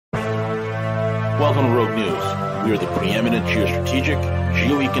Welcome to Rogue News. We are the preeminent geostrategic,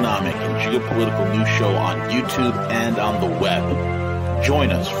 geoeconomic, and geopolitical news show on YouTube and on the web.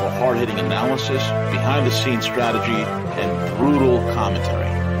 Join us for hard-hitting analysis, behind-the-scenes strategy, and brutal commentary.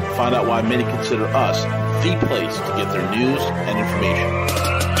 Find out why many consider us the place to get their news and information.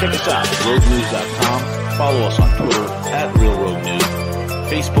 Check us out, roguenews.com. Follow us on Twitter at RealRogueNews,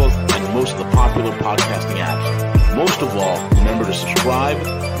 Facebook, and most of the popular podcasting apps. Most of all, remember to subscribe,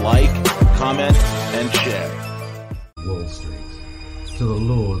 like, comment, and share. Wall Street, to the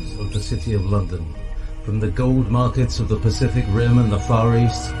lords of the City of London, from the gold markets of the Pacific Rim and the Far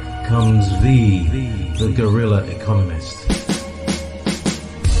East, comes the guerrilla economist.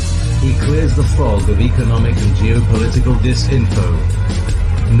 He clears the fog of economic and geopolitical disinfo.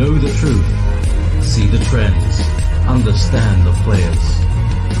 Know the truth, see the trends, understand the players.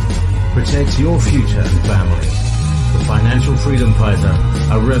 Protect your future and family. The financial freedom fighter,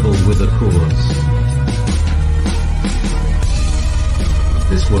 a rebel with a cause.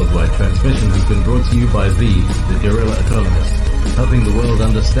 This worldwide transmission has been brought to you by the guerrilla economist, helping the world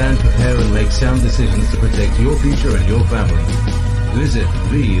understand, prepare, and make sound decisions to protect your future and your family. Visit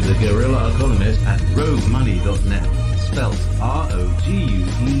the guerrilla economist at roguemoney.net, spelled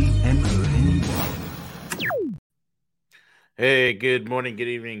ROGUEMONEY. Hey, good morning, good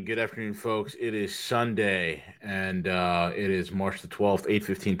evening, good afternoon, folks. It is Sunday, and it is March the 12th,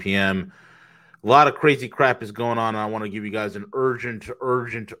 8:15 p.m. A lot of crazy crap is going on, and I want to give you guys an urgent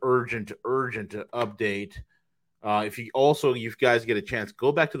update. If you guys get a chance,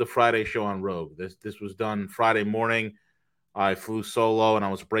 go back to the Friday show on Rogue. This was done Friday morning. I flew solo, and I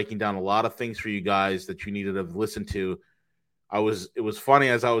was breaking down a lot of things for you guys that you needed to listen to. It was funny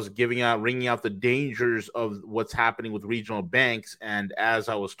as I was ringing out the dangers of what's happening with regional banks. And as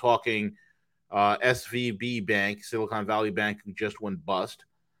I was talking, SVB Bank, Silicon Valley Bank, just went bust.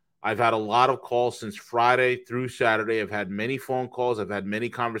 I've had a lot of calls since Friday through Saturday. I've had many phone calls. I've had many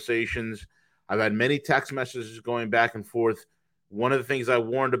conversations. I've had many text messages going back and forth. One of the things I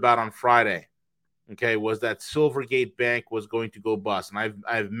warned about on Friday, was that Silvergate Bank was going to go bust. And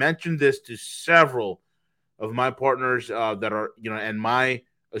I've mentioned this to several of my partners that are, and my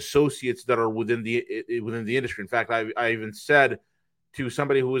associates that are within the industry. In fact, I even said to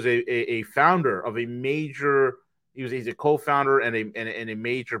somebody who was a founder of a major, he's a co-founder and a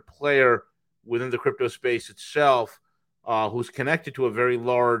major player within the crypto space itself, who's connected to a very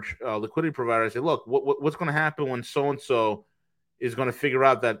large liquidity provider. I said, look, what's going to happen when so-and-so is going to figure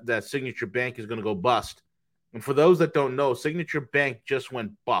out that Signature Bank is going to go bust? And for those that don't know, Signature Bank just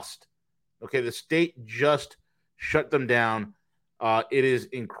went bust. Okay, the state just shut them down. It is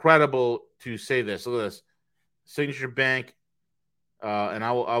incredible to say this. Look at this. Signature Bank, and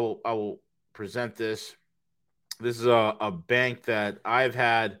I will present this. This is a bank that I've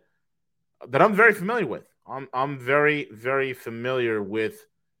had, that I'm very familiar with. I'm very, very familiar with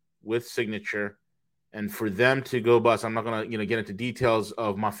Signature, and for them to go bust, I'm not going to get into details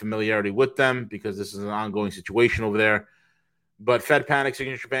of my familiarity with them because this is an ongoing situation over there. But Fed panic,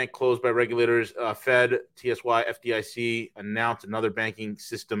 Signature Bank closed by regulators. Fed, TSY, FDIC announced another banking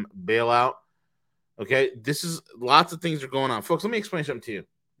system bailout. Okay, this is lots of things are going on. Folks, let me explain something to you,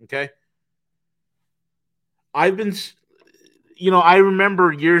 okay? I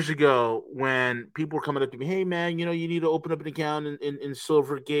remember years ago when people were coming up to me, hey, man, you need to open up an account in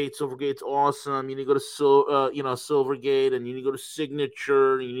Silvergate. Silvergate's awesome. You need to go to Silvergate, and you need to go to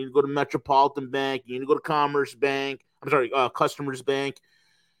Signature, and you need to go to Metropolitan Bank, you need to go to Customers Bank.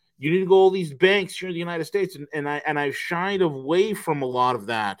 You need to go to all these banks here in the United States, and I've shied away from a lot of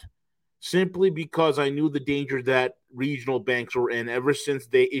that simply because I knew the danger that regional banks were in ever since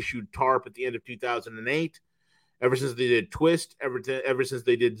they issued TARP at the end of 2008, ever since they did Twist, ever since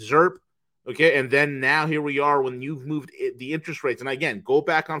they did ZERP, okay, and then now here we are when you've moved the interest rates. And again, go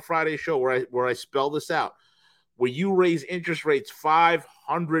back on Friday's show where I spell this out, where you raise interest rates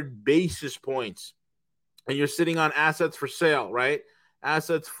 500 basis points. And you're sitting on assets for sale, right?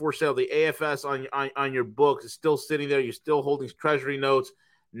 Assets for sale. The AFS on your books is still sitting there. You're still holding treasury notes.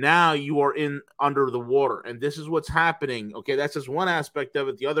 Now you are under the water. And this is what's happening. Okay, that's just one aspect of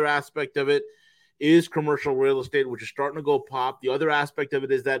it. The other aspect of it is commercial real estate, which is starting to go pop. The other aspect of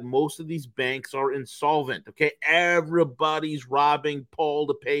it is that most of these banks are insolvent. Okay, everybody's robbing Paul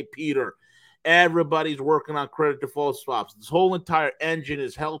to pay Peter. Everybody's working on credit default swaps. This whole entire engine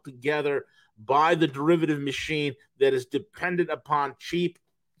is held together by the derivative machine that is dependent upon cheap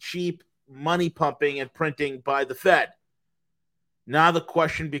money pumping and printing by the Fed. Now the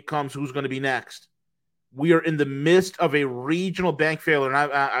question becomes, who's going to be next? We are in the midst of a regional bank failure. And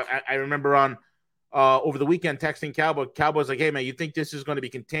I remember on over the weekend texting Cowboys like, hey, man, you think this is going to be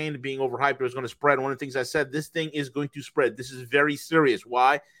contained, being overhyped, or is going to spread? And one of the things I said, this thing is going to spread. This is very serious.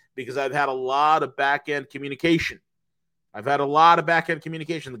 Why? Because I've had a lot of back-end communication.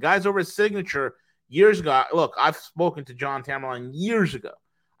 The guys over at Signature years ago, look, I've spoken to John Tamerlan years ago.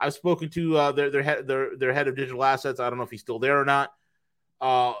 I've spoken to their head of digital assets. I don't know if he's still there or not.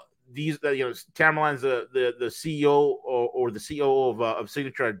 Tamerlan's the CEO or the COO of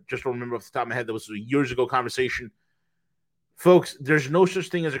Signature. I just don't remember off the top of my head. That was a years ago conversation. Folks, there's no such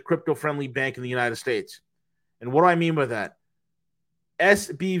thing as a crypto-friendly bank in the United States. And what do I mean by that?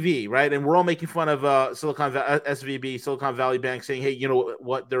 SBV, right? And we're all making fun of SVB, Silicon Valley Bank, saying, hey, you know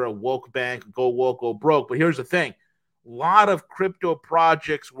what? They're a woke bank. Go woke, go broke. But here's the thing. A lot of crypto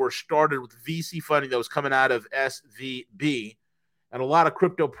projects were started with VC funding that was coming out of SVB. And a lot of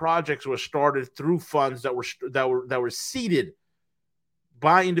crypto projects were started through funds that were seeded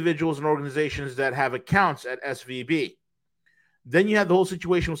by individuals and organizations that have accounts at SVB. Then you had the whole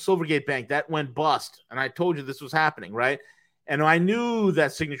situation with Silvergate Bank. That went bust. And I told you this was happening, right? And I knew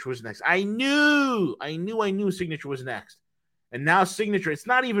that Signature was next. I knew Signature was next. And now Signature, it's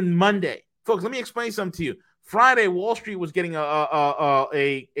not even Monday. Folks, let me explain something to you. Friday, Wall Street was getting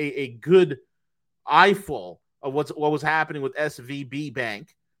a good eyeful of what was happening with SVB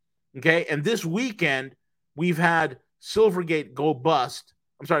Bank. Okay? And this weekend, we've had Silvergate go bust.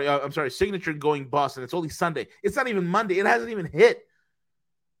 I'm sorry, Signature going bust, and it's only Sunday. It's not even Monday. It hasn't even hit.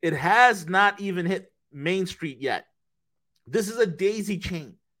 It has not even hit Main Street yet. This is a daisy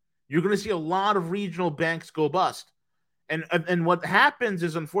chain. You're going to see a lot of regional banks go bust. And what happens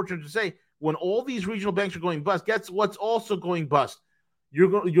is, unfortunate to say, when all these regional banks are going bust, guess what's also going bust?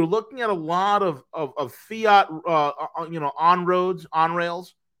 You're looking at a lot of fiat, on roads, on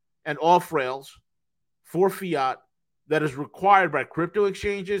rails, and off rails for fiat that is required by crypto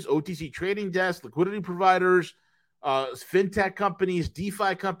exchanges, OTC trading desks, liquidity providers, fintech companies,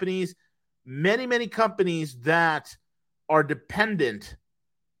 DeFi companies, many companies that are dependent,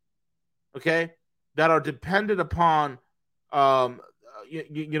 okay, that are dependent upon,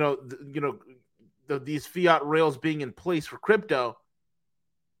 these fiat rails being in place for crypto.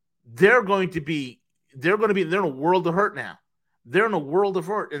 They're in a world of hurt now. They're in a world of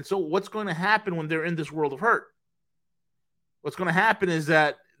hurt. And so what's going to happen when they're in this world of hurt? What's going to happen is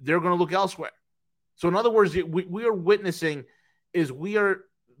that they're going to look elsewhere. So in other words, we are witnessing the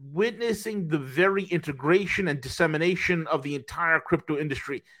very integration and dissemination of the entire crypto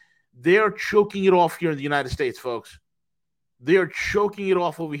industry. They're choking it off here in the United States, folks. They are choking it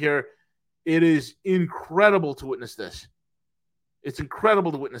off over here. It is incredible to witness this. It's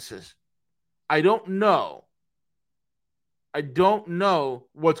incredible to witness this. I don't know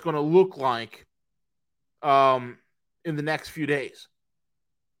what's going to look like in the next few days.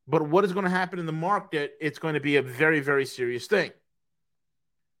 But what is going to happen in the market, it's going to be a very, very serious thing.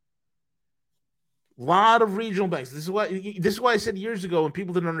 A lot of regional banks. This is why I said years ago when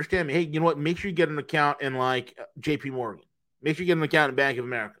people didn't understand me, hey, you know what? Make sure you get an account in like JP Morgan. Make sure you get an account in Bank of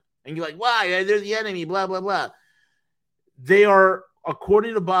America. And you're like, why? They're the enemy, blah, blah, blah. They are,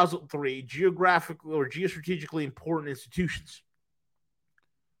 according to Basel III, geographically or geostrategically important institutions.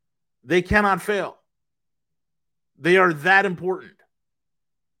 They cannot fail. They are that important.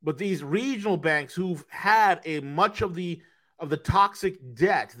 But these regional banks who've had a much of the toxic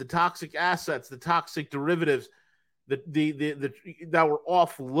debt, the toxic assets, the toxic derivatives that were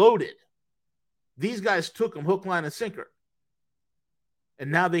offloaded, these guys took them hook, line, and sinker.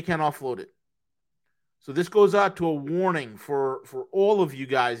 And now they can't offload it. So this goes out to a warning for all of you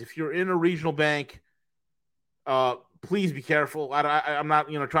guys. If you're in a regional bank, please be careful. I'm not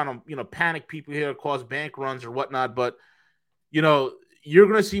trying to panic people here, cause bank runs or whatnot, but you're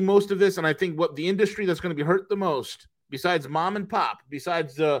going to see most of this. And I think what the industry that's going to be hurt the most, besides mom and pop,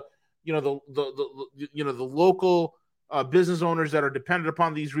 besides the local business owners that are dependent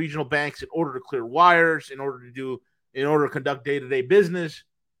upon these regional banks in order to clear wires, in order to conduct day-to-day business,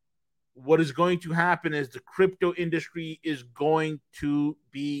 what is going to happen is the crypto industry is going to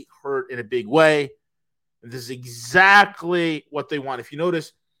be hurt in a big way. And this is exactly what they want. If you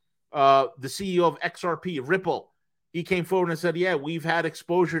notice, the CEO of XRP, Ripple, he came forward and said, yeah, we've had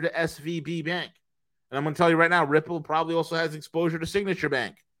exposure to SVB Bank. And I'm going to tell you right now, Ripple probably also has exposure to Signature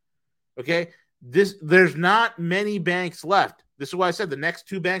Bank. Okay? There's not many banks left. This is why I said the next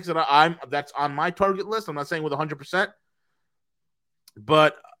two banks that's on my target list. I'm not saying with 100%,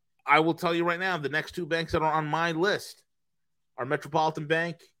 but I will tell you right now, the next two banks that are on my list are Metropolitan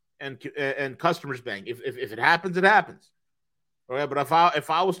Bank and Customers Bank. If it happens, it happens. All right, but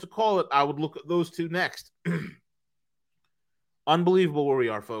if I was to call it, I would look at those two next. Unbelievable where we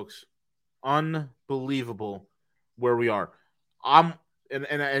are, folks. Unbelievable where we are. And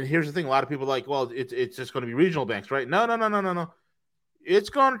here's the thing: a lot of people are like, well, it's just going to be regional banks, right? No. It's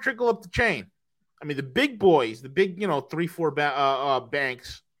going to trickle up the chain. I mean, the big boys, the big 3-4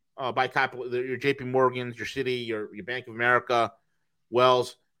 banks by capital, your J.P. Morgans, your Citi, your Bank of America,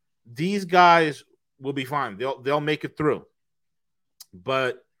 Wells. These guys will be fine. They'll make it through.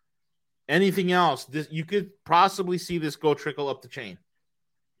 But anything else, you could possibly see this go trickle up the chain.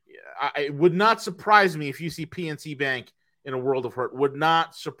 It would not surprise me if you see PNC Bank in a world of hurt. Would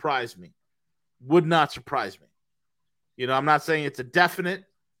not surprise me. Would not surprise me. I'm not saying it's a definite,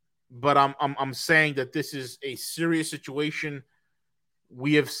 but I'm saying that this is a serious situation.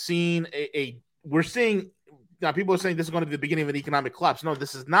 We have seen we're seeing now. People are saying this is going to be the beginning of an economic collapse. No,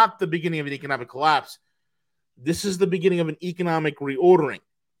 this is not the beginning of an economic collapse. This is the beginning of an economic reordering.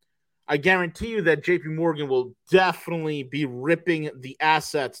 I guarantee you that JP Morgan will definitely be ripping the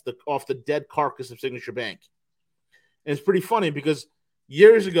assets off the dead carcass of Signature Bank. And it's pretty funny because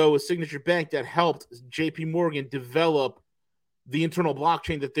years ago with Signature Bank, that helped JP Morgan develop the internal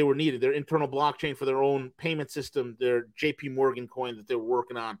blockchain that they were needed, their internal blockchain for their own payment system, their JP Morgan coin that they were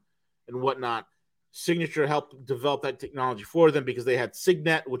working on and whatnot. Signature helped develop that technology for them because they had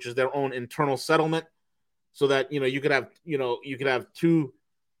Signet, which is their own internal settlement, so that you could have two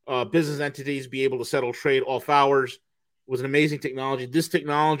business entities be able to settle trade off hours. It was an amazing technology. This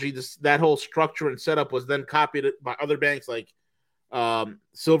technology, that whole structure and setup was then copied by other banks like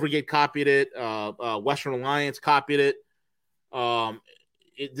Silvergate copied it, Western Alliance copied it.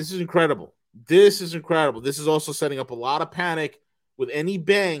 This is incredible. This is also setting up a lot of panic with any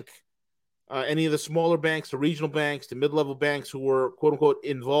bank, any of the smaller banks, the regional banks, the mid-level banks who were quote unquote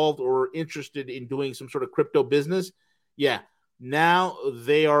involved or interested in doing some sort of crypto business. Yeah. Now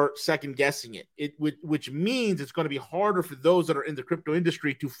they are second guessing it, which means it's going to be harder for those that are in the crypto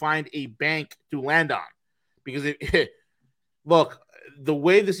industry to find a bank to land on. Because look, the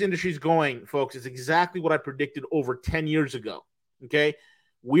way this industry is going, folks, is exactly what I predicted over 10 years ago. Okay.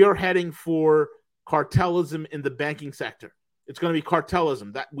 We are heading for cartelism in the banking sector. It's going to be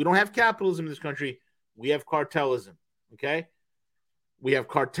cartelism. That we don't have capitalism in this country. We have cartelism. Okay. We have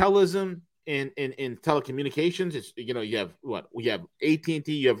cartelism in telecommunications. It's, you have what? We have AT&T,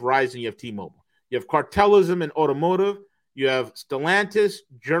 you have Verizon, you have T-Mobile. You have cartelism in automotive. You have Stellantis,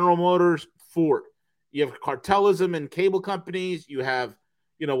 General Motors, Ford. You have cartelism in cable companies. You have,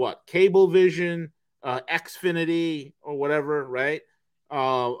 Cablevision, Xfinity, or whatever, right?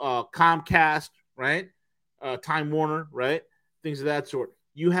 Comcast, right? Time Warner, right? Things of that sort.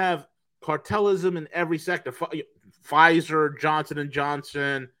 You have cartelism in every sector. Pfizer, Johnson &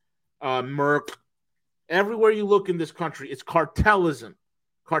 Johnson, Merck. Everywhere you look in this country, it's cartelism.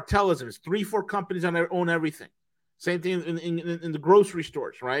 Cartelism. It's 3-4 companies own everything. Same thing in the grocery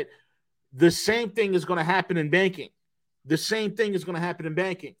stores, right? The same thing is going to happen in banking.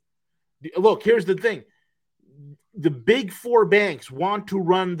 Look, here's the thing. The big 4 banks want to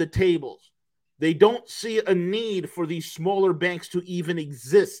run the tables. They don't see a need for these smaller banks to even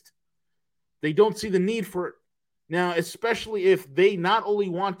exist. They don't see the need for it. Now, especially if they not only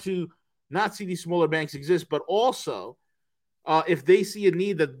want to not see these smaller banks exist, but also if they see a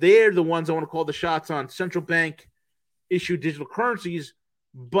need that they're the ones that want to call the shots on central bank issued digital currencies,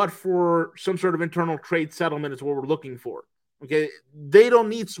 but for some sort of internal trade settlement is what we're looking for. Okay. They don't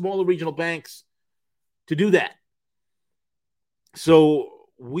need smaller regional banks to do that. So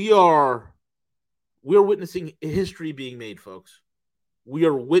we are witnessing history being made, folks. We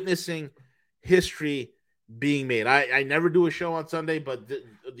are witnessing history being made. I never do a show on Sunday, but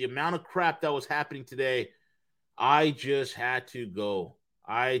the amount of crap that was happening today, I just had to go.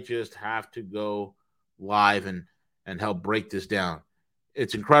 I just have to go live and help break this down.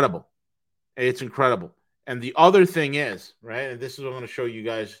 It's incredible. It's incredible. And the other thing is, right, and this is what I'm going to show you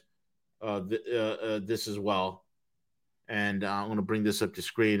guys this as well. And I'm going to bring this up to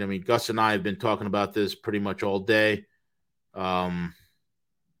screen. I mean, Gus and I have been talking about this pretty much all day. Let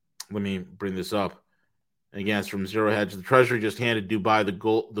me bring this up. And again, it's from Zero Hedge. The Treasury just handed Dubai the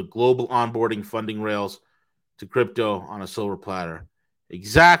global onboarding funding rails to crypto on a silver platter.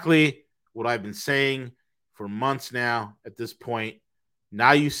 Exactly what I've been saying for months now at this point.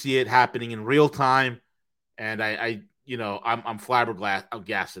 Now you see it happening in real time. And I'm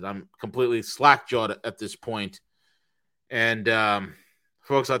flabbergasted. I'm completely slack-jawed at this point. And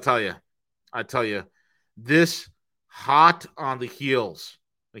folks, I tell you, this hot on the heels,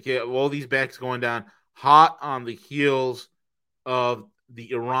 okay, all these banks going down, hot on the heels of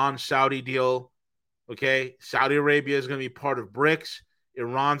the Iran-Saudi deal, okay? Saudi Arabia is going to be part of BRICS.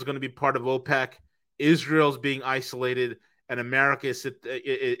 Iran's going to be part of OPEC. Israel's being isolated. and America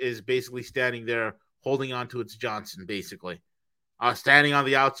is basically standing there holding on to its Johnson, basically, standing on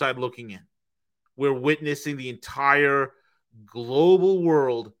the outside looking in. We're witnessing the entire global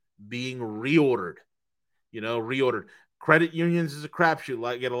world being reordered. Reordered. Credit unions is a crapshoot.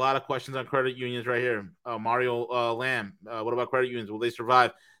 I get a lot of questions on credit unions right here. Mario Lamb, what about credit unions? Will they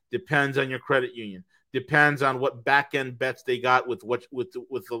survive? Depends on your credit union. Depends on what back end bets they got with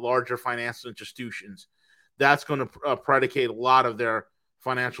the larger financial institutions. That's going to predicate a lot of their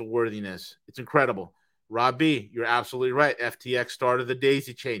financial worthiness. It's incredible. Rob B, you're absolutely right. FTX started the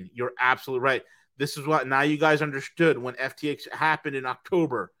daisy chain. You're absolutely right. This is what now you guys understood when FTX happened in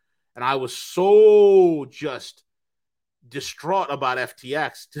October, and I was so just distraught about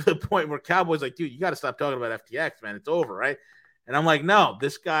FTX to the point where Cowboys like, dude, you got to stop talking about FTX, man. It's over, right? And I'm like, no,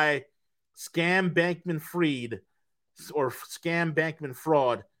 this guy, Scam Bankman-Fried or Scam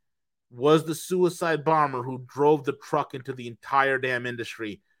Bankman-Fraud, was the suicide bomber who drove the truck into the entire damn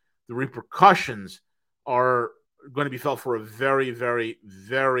industry. The repercussions are going to be felt for a very, very,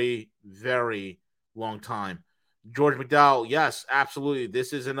 very, very long time. George McDowell, yes, absolutely.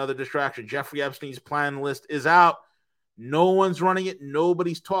 This is another distraction. Jeffrey Epstein's plan list is out. No one's running it.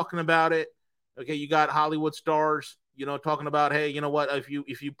 Nobody's talking about it. Okay, you got Hollywood stars, talking about, hey, you know what? If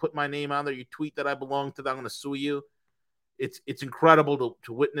you put my name on there, you tweet that I belong to that, I'm going to sue you. It's incredible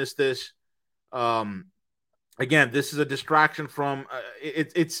to witness this. Again, this is a distraction from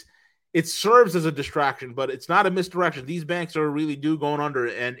it serves as a distraction, but it's not a misdirection. These banks are really going under,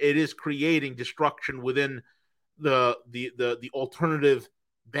 and it is creating destruction within the alternative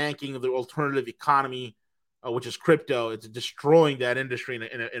banking, the alternative economy, which is crypto. It's destroying that industry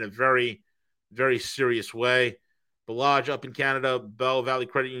in a very, very serious way. Balaj up in Canada, Bell Valley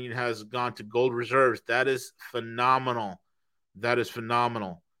Credit Union has gone to gold reserves. That is phenomenal.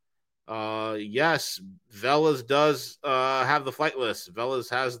 Yes, Velas does have the flight list. Velas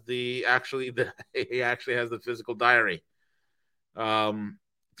has he actually has the physical diary.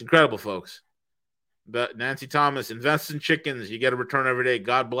 It's incredible, folks. But Nancy Thomas, invest in chickens. You get a return every day.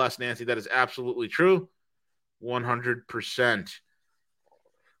 God bless, Nancy. That is absolutely true. 100%.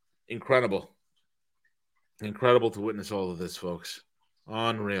 Incredible to witness all of this, folks.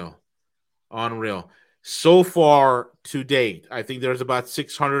 Unreal. So far to date, I think there's about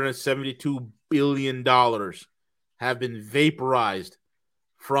 $672 billion have been vaporized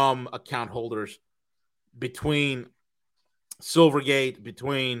from account holders between Silvergate,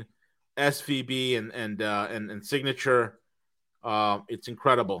 between SVB and Signature. It's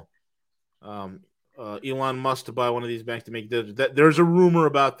incredible. Elon Musk to buy one of these banks to make that. There's a rumor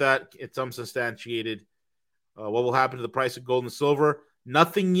about that. It's unsubstantiated. What will happen to the price of gold and silver?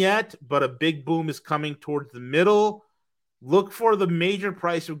 Nothing yet, but a big boom is coming towards the middle. Look for the major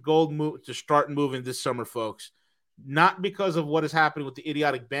price of gold to start moving this summer, folks. Not because of what is happening with the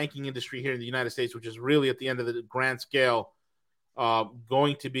idiotic banking industry here in the United States, which is really at the end of the grand scale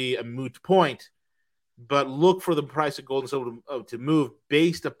going to be a moot point, but look for the price of gold and silver to move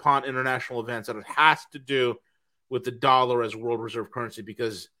based upon international events that it has to do with the dollar as world reserve currency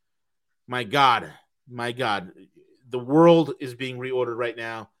because, my God, the world is being reordered right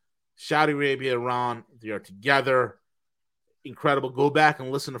now. Saudi Arabia, Iran, they are together. Incredible. Go back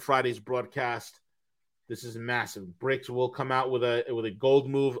and listen to Friday's broadcast. This is massive. BRICS will come out with a gold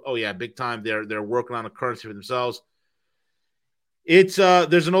move. Oh yeah, big time. They're working on a currency for themselves. It's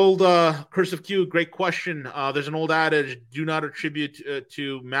there's an old cursive Q. Great question. There's an old adage: do not attribute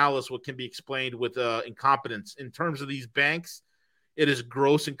to malice what can be explained with incompetence. In terms of these banks, it is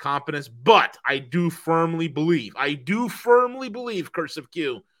gross incompetence, but I do firmly believe, cursive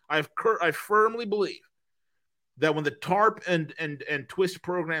Q. I firmly believe that when the TARP and twist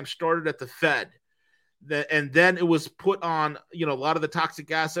program started at the Fed, and then it was put on, a lot of the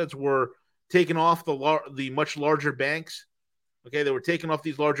toxic assets were taken off the much larger banks. Okay, they were taken off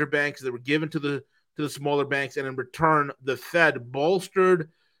these larger banks. They were given to the smaller banks, and in return, the Fed bolstered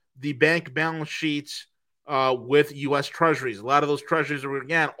the bank balance sheets with U.S. treasuries. A lot of those treasuries were,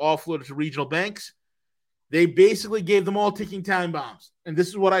 again, offloaded to regional banks. They basically gave them all ticking time bombs. And this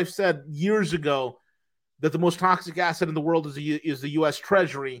is what I've said years ago, that the most toxic asset in the world is the U.S.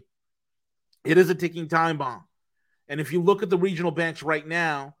 Treasury. It is a ticking time bomb. And if you look at the regional banks right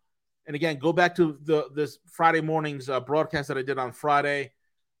now, and again, go back to this Friday morning's broadcast that I did on Friday,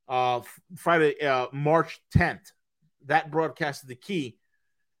 March 10th. That broadcast is the key.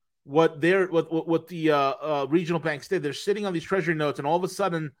 What the regional banks did, they're sitting on these treasury notes, and all of a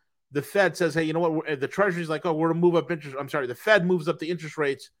sudden the Fed says, hey, you know what? The treasury's like, oh, we're going to move up interest. I'm sorry, the Fed moves up the interest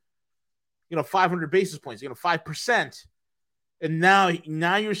rates, 500 basis points, 5%. And now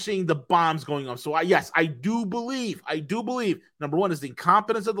you're seeing the bombs going up. So yes, I do believe. Number one is the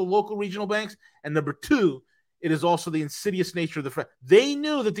incompetence of the local regional banks, and number two, it is also the insidious nature of the Fed. They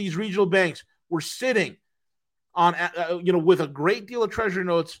knew that these regional banks were sitting on, with a great deal of treasury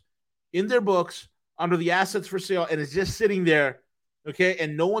notes in their books under the assets for sale, and it's just sitting there, okay,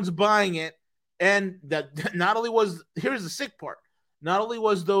 and no one's buying it. And that not only was, here's the sick part, not only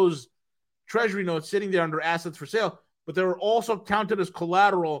was those treasury notes sitting there under assets for sale, but they were also counted as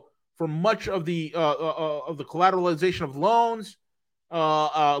collateral for much of the collateralization of loans,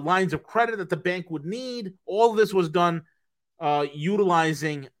 lines of credit that the bank would need. All of this was done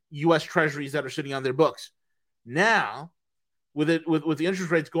utilizing U.S. treasuries that are sitting on their books. Now, with the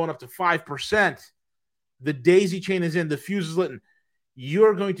interest rates going up to 5%, the daisy chain is in, the fuse is lit.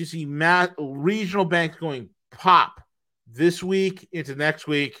 You're going to see regional banks going pop this week into next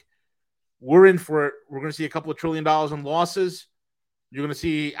week. We're in for it. We're going to see a couple of $1 trillion in losses. You're going to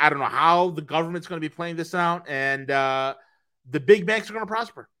see, I don't know how the government's going to be playing this out, and the big banks are going to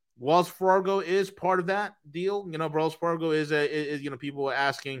prosper. Wells Fargo is part of that deal. Wells Fargo is people are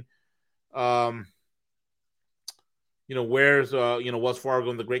asking, where's Wells Fargo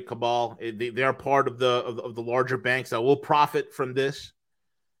and the Great Cabal? They are part of the larger banks that will profit from this.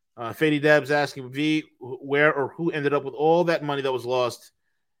 Fady Deb's asking, V, where or who ended up with all that money that was lost?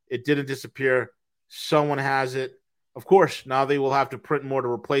 It didn't disappear. Someone has it. Of course, now they will have to print more to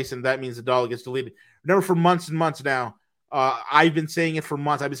replace it, and that means the dollar gets deleted. Remember, for months and months now, I've been saying it for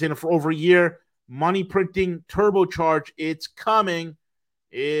months. I've been saying it for over a year. Money printing turbocharge. It's coming.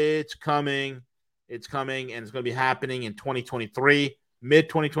 It's coming. It's coming, and it's going to be happening in 2023,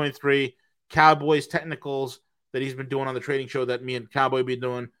 mid-2023. Cowboys technicals that he's been doing on the trading show that me and Cowboy been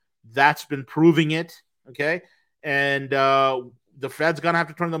doing, that's been proving it, okay? And the Fed's going to have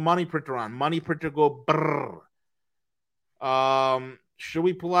to turn the money printer on. Money printer go brrr. Should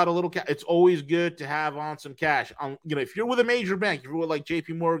we pull out a little cash? It's always good to have on some cash. If you're with a major bank, if you're with like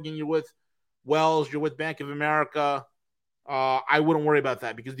JP Morgan, you're with Wells, you're with Bank of America, I wouldn't worry about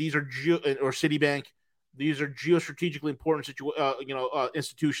that because these are or Citibank. These are geostrategically important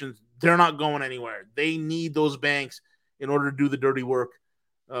institutions. They're not going anywhere. They need those banks in order to do the dirty work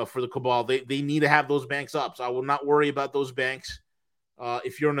for the cabal. They need to have those banks up. So I will not worry about those banks.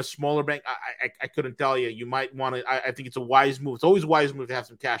 If you're in a smaller bank, I couldn't tell you. You might want to. I think it's a wise move. It's always a wise move to have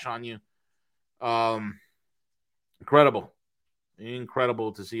some cash on you. Incredible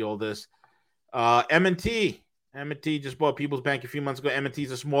to see all this. M&T just bought People's Bank a few months ago. M&T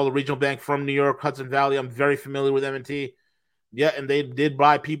is a smaller regional bank from New York, Hudson Valley. I'm very familiar with M&T. Yeah, and they did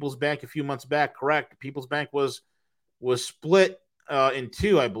buy People's Bank a few months back. Correct. People's Bank was split in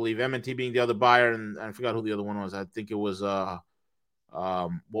two, I believe. M&T being the other buyer, and I forgot who the other one was. I think it was what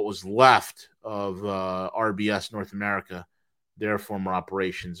was left of RBS North America, their former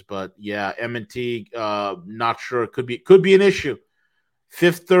operations. But yeah, M&T, not sure. It could be an issue.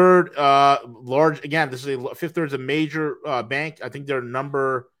 Fifth Third, large again. Fifth Third is a major bank. I think they're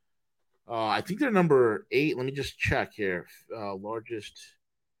number 8. Let me just check here. Largest.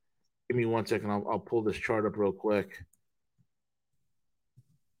 Give me 1 second. I'll pull this chart up real quick.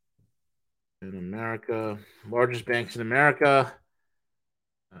 In America, largest banks in America.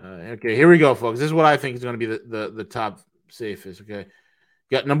 Okay, here we go, folks. This is what I think is going to be the top safest. Okay,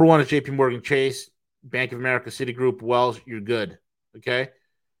 got number 1 is JP Morgan Chase, Bank of America, Citigroup, Wells. You're good. Okay.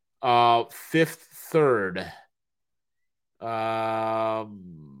 Fifth Third. I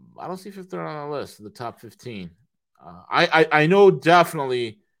don't see Fifth Third on the list. The top 15. I know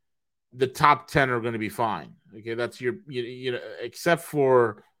definitely the top 10 are going to be fine. Okay, that's your except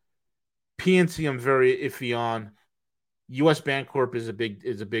for PNC. I'm very iffy on. U.S. Bancorp is a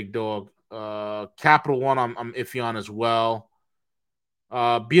big dog. Capital One, I'm iffy on as well.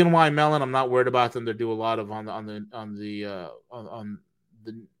 BNY Mellon, I'm not worried about them. They do a lot of on the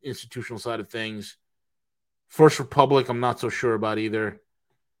institutional side of things. First Republic, I'm not so sure about either.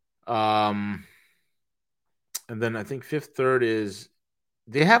 And then I think Fifth Third is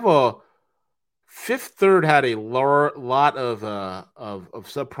Fifth Third had a lot of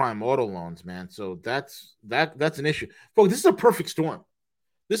subprime auto loans, man. So that's an issue. Folks, this is a perfect storm.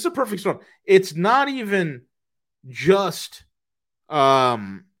 It's not even just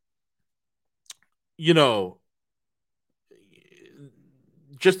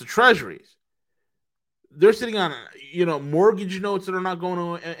just the treasuries. They're sitting on, mortgage notes that are not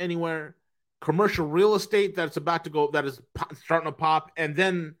going anywhere, commercial real estate that is starting to pop.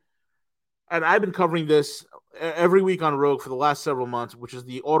 And I've been covering this every week on Rogue for the last several months, which is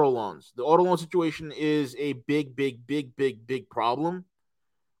the auto loans. The auto loan situation is a big problem.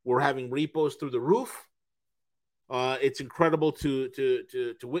 We're having repos through the roof. It's incredible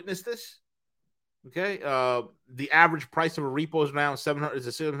to witness this. Okay, the average price of a repo is now is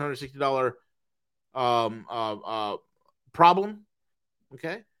a $760 problem.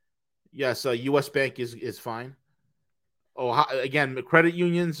 Okay, yes, U.S. Bank is fine. Oh, again, credit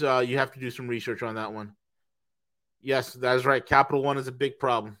unions, you have to do some research on that one. Yes, that is right. Capital One is a big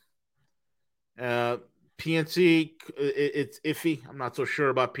problem. PNC, it's iffy. I'm not so sure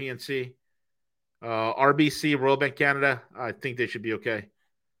about PNC. RBC, Royal Bank Canada, I think they should be okay.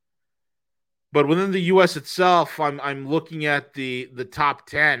 But within the U.S. itself, I'm looking at the top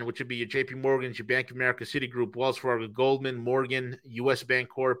 10, which would be your J.P. Morgan, your Bank of America, Citigroup, Wells Fargo, Goldman, Morgan, U.S. Bank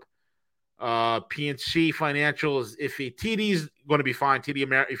Corp, PNC Financial is iffy. TD is going to be fine. TD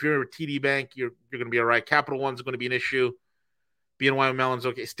America, if you're a TD bank, you're going to be all right. Capital One's going to be an issue. BNY Mellon's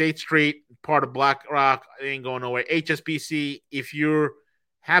okay. State Street, part of BlackRock, ain't going nowhere. HSBC, if you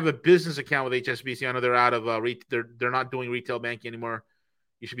have a business account with HSBC, I know they're out of they're not doing retail banking anymore.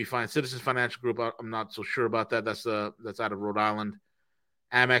 You should be fine. Citizens Financial Group, I'm not so sure about that. That's out of Rhode Island.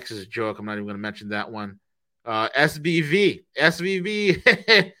 Amex is a joke. I'm not even going to mention that one. SVB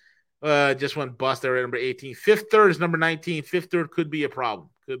just went bust there at number 18. Fifth Third is number 19. Fifth Third could be a problem.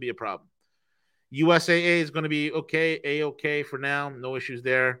 USAA is going to be okay, A-okay for now. No issues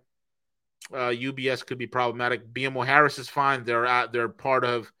there. UBS could be problematic. BMO Harris is fine. They're part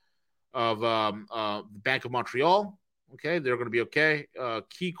of Bank of Montreal. Okay, they're going to be okay.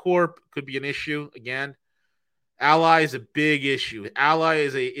 Key Corp could be an issue again. Ally is a big issue. Ally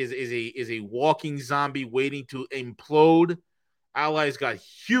is a walking zombie waiting to implode. Ally's got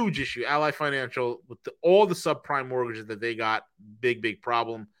huge issue. Ally Financial with all the subprime mortgages that they got, big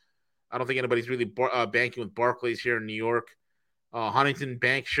problem. I don't think anybody's really banking with Barclays here in New York. Huntington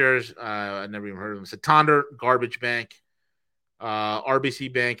Bank shares, I never even heard of them. Santander, garbage bank.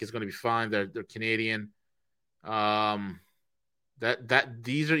 RBC Bank is going to be fine. They're Canadian. That's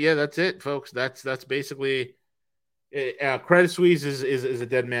it, folks. That's basically Credit Suisse is a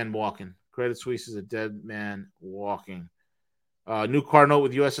dead man walking. Credit Suisse is a dead man walking. New car note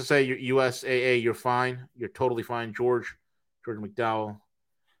with USAA, you're fine. You're totally fine. George McDowell.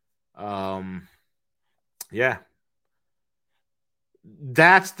 Yeah.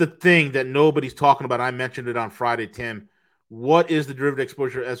 That's the thing that nobody's talking about. I mentioned it on Friday, Tim. What is the derivative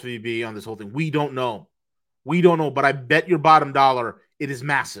exposure of SVB on this whole thing? We don't know, but I bet your bottom dollar it is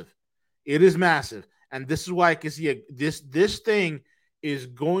massive. It is massive. And this is why I can see this thing is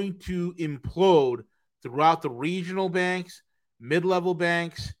going to implode throughout the regional banks, mid-level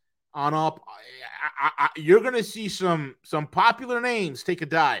banks, on up. You're going to see some popular names take a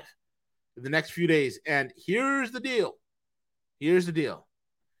dive in the next few days. And here's the deal. Yes.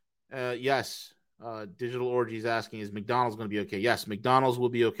 Digital Orgy is asking, is McDonald's going to be okay? Yes, McDonald's will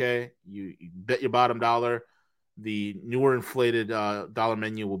be okay. You bet your bottom dollar. The newer inflated dollar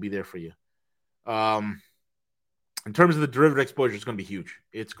menu will be there for you. In terms of the derivative exposure, it's going to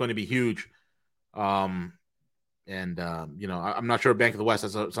be huge. I'm not sure Bank of the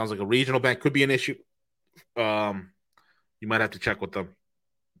West, sounds like a regional bank, could be an issue. You might have to check with them.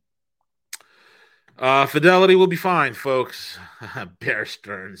 Fidelity will be fine, folks. Bear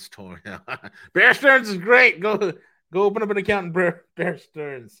Stearns torn. Bear Stearns is great. Go open up an account in Bear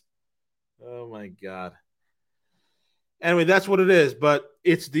Stearns. Oh my God. Anyway, that's what it is. But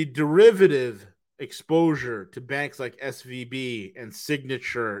it's the derivative exposure to banks like SVB and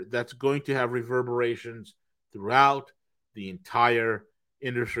Signature that's going to have reverberations throughout the entire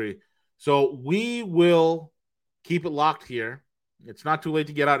industry. So we will keep it locked here. It's not too late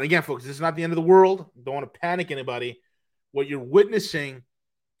to get out. And again, folks, this is not the end of the world. Don't want to panic anybody. What you're witnessing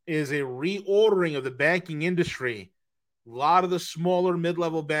is a reordering of the banking industry. A lot of the smaller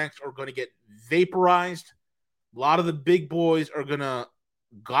mid-level banks are going to get vaporized. A lot of the big boys are going to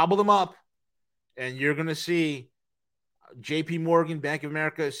gobble them up. And you're going to see J.P. Morgan, Bank of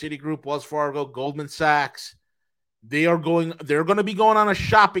America, Citigroup, Wells Fargo, Goldman Sachs. They're going to be going on a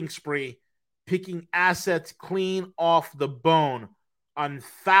shopping spree, picking assets clean off the bone on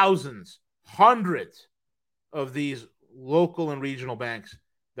thousands, hundreds of these local and regional banks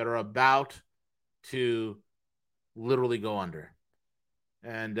that are about to literally go under.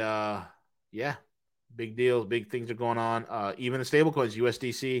 And big deals, big things are going on. Even the stablecoins,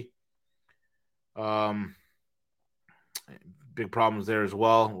 USDC, big problems there as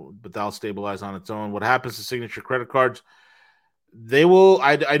well, but that'll stabilize on its own. What happens to Signature credit cards? They will.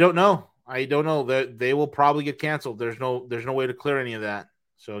 I don't know. They will probably get canceled. There's no way to clear any of that.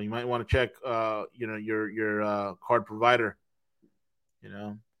 So you might want to check, your card provider.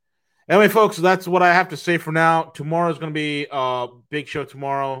 Anyway, folks, that's what I have to say for now. Tomorrow's going to be a big show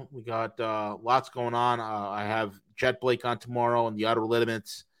tomorrow. We got lots going on. I have Jet Blake on tomorrow and the Outer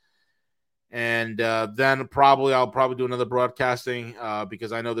Limits. And then I'll probably do another broadcasting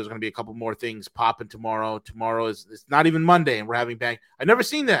because I know there's going to be a couple more things popping tomorrow. Tomorrow it's not even Monday, and we're having bank. I've never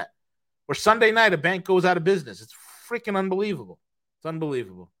seen that. Where Sunday night a bank goes out of business. It's freaking unbelievable. It's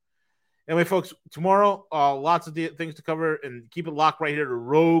unbelievable. Anyway, folks, tomorrow lots of things to cover, and keep it locked right here to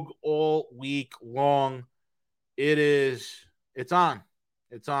Rogue all week long. It's on.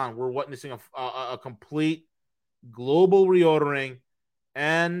 It's on. We're witnessing a complete global reordering,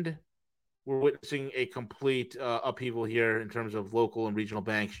 and we're witnessing a complete upheaval here in terms of local and regional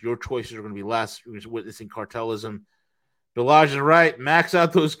banks. Your choices are going to be less. We're witnessing cartelism. Bilaj is right. Max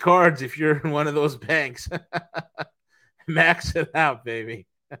out those cards if you're in one of those banks. Max it out, baby.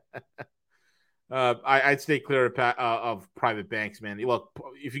 I'd stay clear of private banks, man. Look,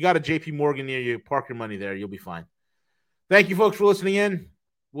 if you got a JP Morgan near you, park your money there. You'll be fine. Thank you, folks, for listening in.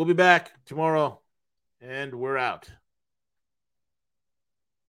 We'll be back tomorrow, and we're out.